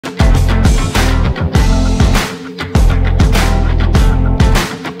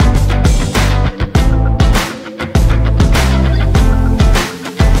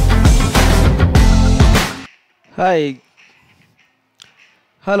Hi,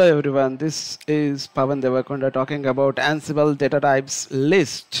 hello everyone. This is Pavan Devakonda talking about Ansible data types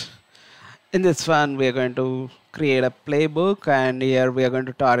list. In this one, we are going to create a playbook, and here we are going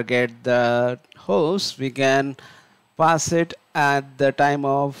to target the host. We can pass it at the time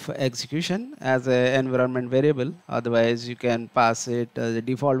of execution as an environment variable. Otherwise, you can pass it as a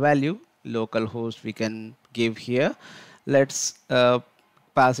default value. Local host we can give here. Let's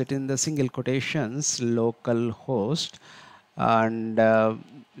pass it in the single quotations local host, and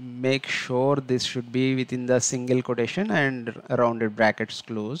make sure this should be within the single quotation and rounded brackets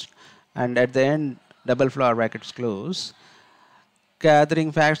closed, and at the end double flower brackets close.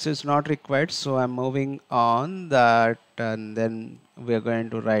 Gathering facts is not required, so I'm moving on that, and then we're going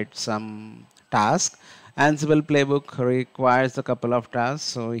to write some task. Ansible playbook requires a couple of tasks,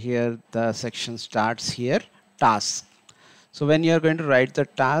 so here the section starts here, task. So when you're going to write the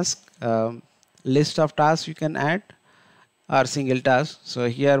task, list of tasks you can add or single task. So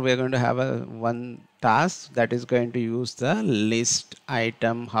here we're going to have one task that is going to use the list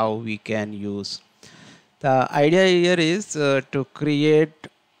item. How we can use the idea here is to create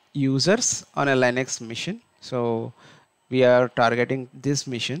users on a Linux machine. So we are targeting this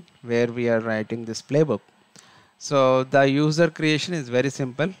machine where we are writing this playbook. So the user creation is very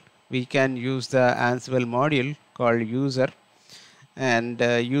simple. We can use the Ansible module called user, and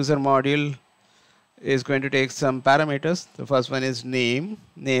user module is going to take some parameters. The first one is name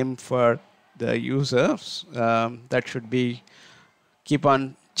for the users. That should be keep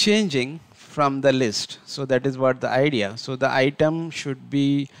on changing from the list. So that is what the idea. So the item should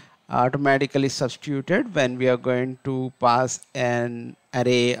be automatically substituted when we are going to pass an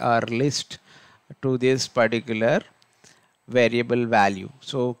array or list to this particular variable value.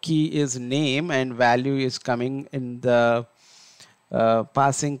 So key is name and value is coming in the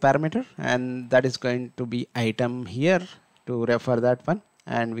passing parameter, and that is going to be item here to refer that one.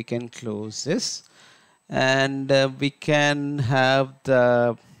 And we can close this, and we can have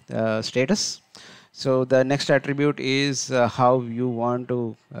the status. So the next attribute is how you want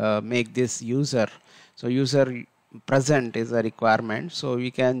to make this user. So user present is a requirement, so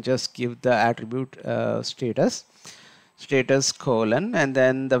we can just give the attribute status colon, and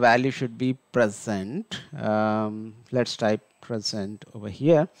then the value should be present. Let's type present over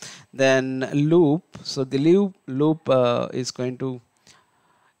here. Then loop. So the loop is going to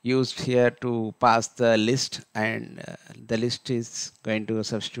used here to pass the list, and the list is going to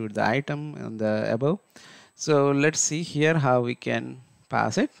substitute the item on the above. So let's see here how we can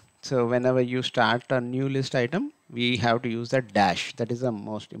pass it. So whenever you start a new list item, we have to use the dash. That is the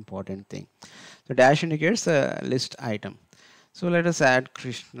most important thing. So dash indicates a list item. So let us add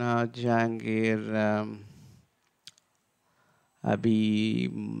Krishna, Jangir, Abhi,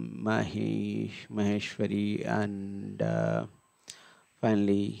 Maheshwari, and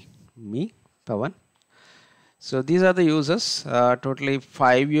finally me, Pavan. So these are the users. Totally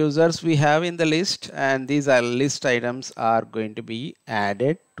 5 users we have in the list, and these are list items are going to be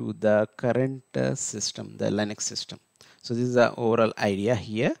added to the current system, the Linux system. So this is the overall idea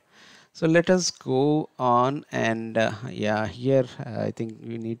here. So let us go on, and yeah, here I think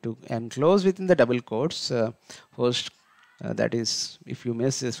we need to enclose within the double quotes host. That is, if you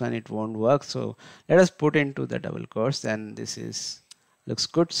miss this one, it won't work. So let us put into the double quotes, and this is looks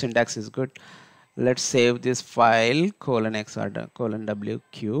good. Syntax is good. Let's save this file :x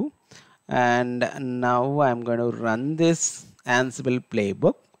 $wq, and now I'm going to run this Ansible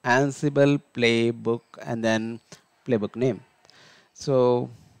playbook, and then playbook name. So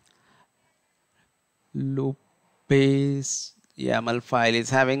loop base YAML file is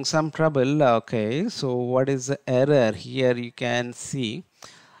having some trouble. Okay, so what is the error here? You can see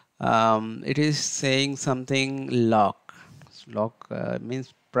it is saying something lock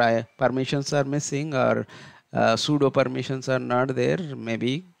means permissions are missing, or sudo permissions are not there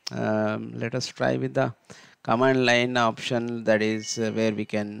maybe. Let us try with the command line option, that is where we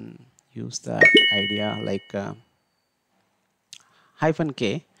can use that idea, like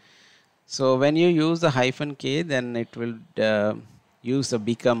 -k. So when you use the -k, then it will use the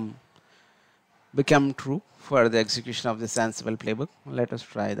become true for the execution of this Ansible playbook. Let us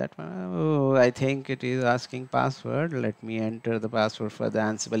try that one. Oh, I think it is asking password. Let me enter the password for the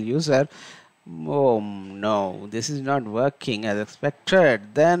Ansible user. Oh no, this is not working as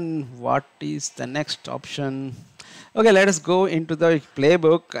expected. Then what is the next option? Okay, let us go into the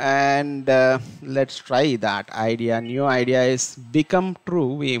playbook, and let's try that idea. New idea is become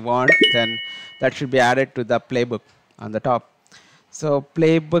true. We want, then that should be added to the playbook on the top. So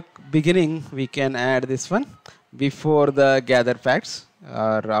playbook beginning, we can add this one before the gather facts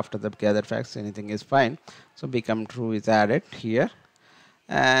or after the gather facts, anything is fine. So become true is added here,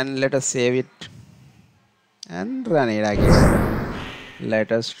 and let us save it and run it again.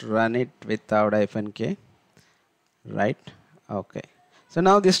 Let us run it without -k, right? Okay. So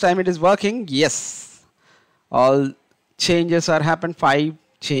now this time it is working. Yes, all changes are happened. 5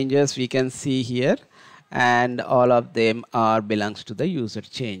 changes we can see here, and all of them are belongs to the user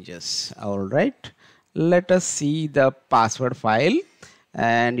changes. All right. Let us see the password file,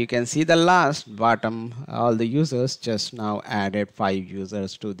 and you can see the last bottom, all the users just now added 5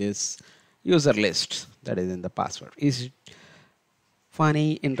 users to this user list that is in the password. Is it funny,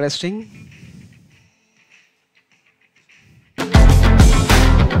 interesting?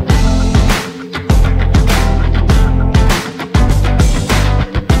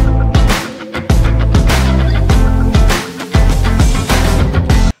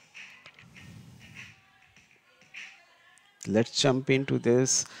 Let's jump into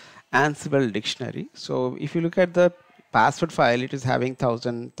this Ansible dictionary. So if you look at the password file, it is having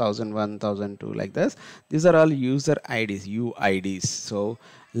 1000, 1001, 1002 like this. These are all user IDs, UIDs. So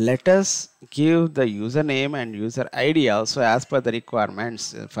let us give the username and user ID also as per the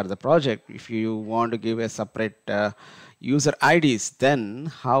requirements for the project. If you want to give a separate user IDs,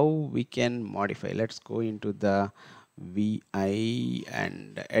 then how we can modify? Let's go into the VI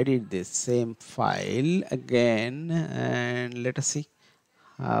and edit this same file again, and let us see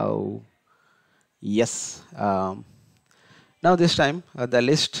how. Yes, now this time the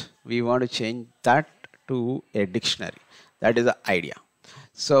list we want to change that to a dictionary. That is the idea.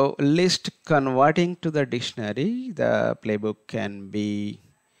 So list converting to the dictionary, the playbook can be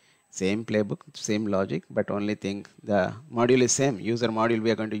same playbook, same logic, but only thing the module is same. User module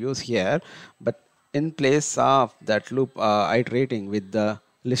we are going to use here, but in place of that loop iterating with the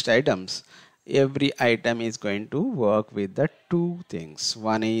list items, every item is going to work with the 2 things.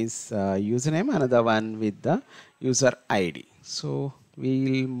 One is username, another one with the user ID. So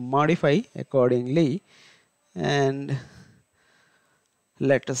we'll modify accordingly, and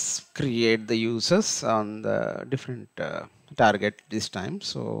let us create the users on the different target this time.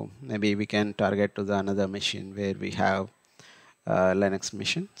 So maybe we can target to the another machine where we have Linux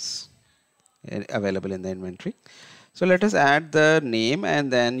machines available in the inventory. So let us add the name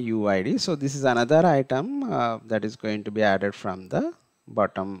and then UID. So this is another item that is going to be added from the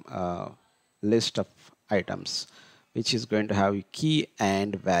bottom list of items, which is going to have key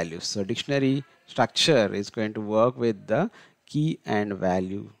and value. So dictionary structure is going to work with the key and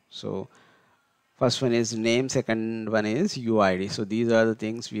value. So first one is name, second one is UID. So these are the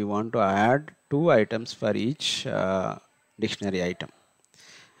things we want to add 2 items for each dictionary item.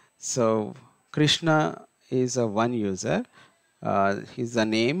 So Krishna is a one user. Is a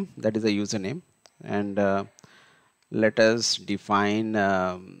name, that is a username, and let us define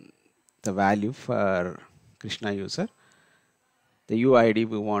the value for Krishna user. The UID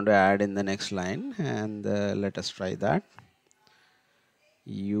we want to add in the next line, and let us try that.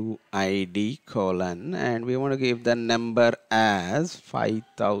 UID colon, and we want to give the number as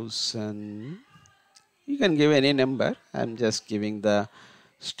 5000. You can give any number. I'm just giving the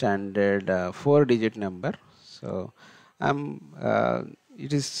standard 4-digit number. So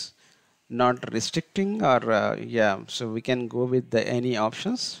it is not restricting, or yeah, so we can go with the any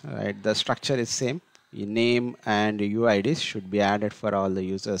options, right? The structure is same. Your name and UIDs should be added for all the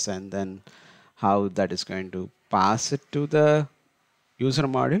users, and then how that is going to pass it to the user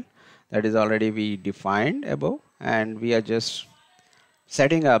module, that is already we defined above, and we are just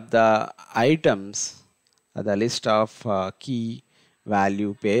setting up the items, the list of key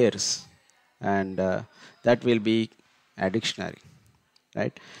value pairs, and that will be a dictionary,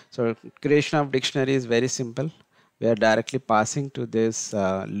 right? So creation of dictionary is very simple. We are directly passing to this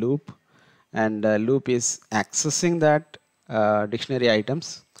loop, and loop is accessing that dictionary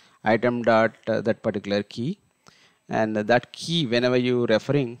items, item dot that particular key, and that key whenever you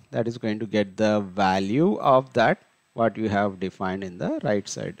referring, that is going to get the value of that what you have defined in the right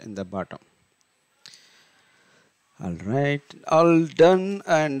side in the bottom. All right, all done,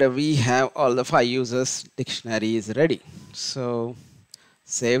 and we have all the 5 users dictionary is ready. So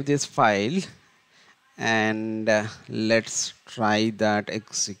save this file, and let's try that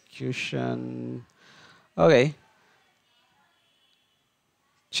execution. Okay,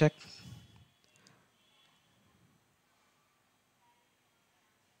 check.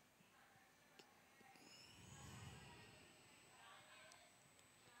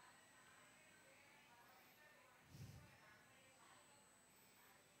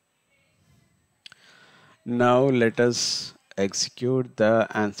 Now let us execute the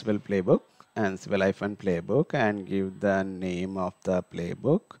Ansible playbook, Ansible-playbook, and give the name of the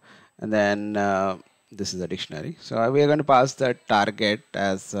playbook, and then this is the dictionary. So we are going to pass the target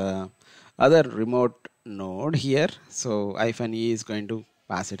as other remote node here. So -e is going to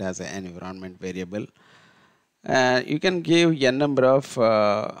pass it as an environment variable. You can give n number of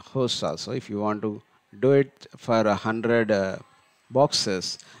hosts also. If you want to do it for 100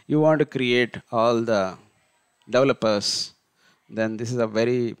 boxes, you want to create all the developers, then this is a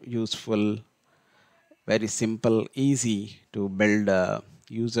very useful, very simple, easy to build a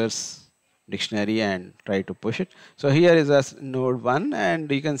users dictionary and try to push it. So here is a node 1,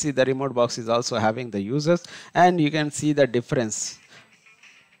 and you can see the remote box is also having the users, and you can see the difference